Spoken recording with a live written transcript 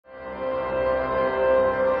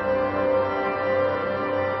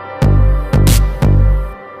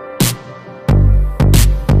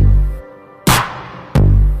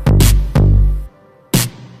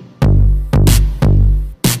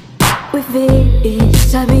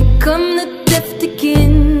this, I become the deaf to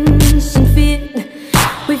kins and fear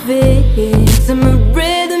with it. I'm a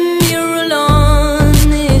rhythm mural on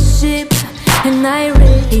this ship, and I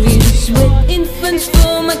race with infants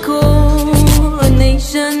for my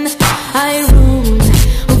coronation. I rule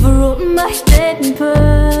over all my dead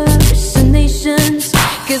impersonations,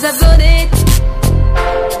 'cause I've got it,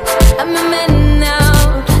 I'm a man now.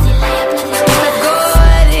 I've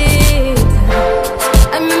got it,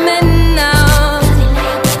 I'm a man now,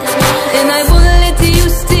 and I won't let you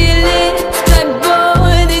steal it. I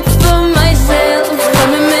bought it for myself,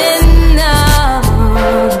 I'm a man now.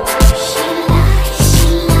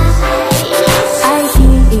 I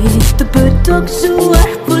hear the bird dogs who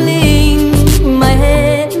are pulling my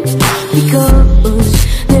hair, because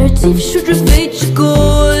their teeth should ravage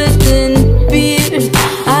golden beard.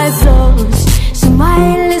 I've lost some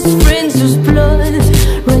eyeless friends whose blood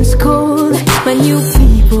runs cold. My new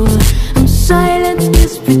people, I'm silent,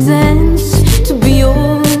 just pretend.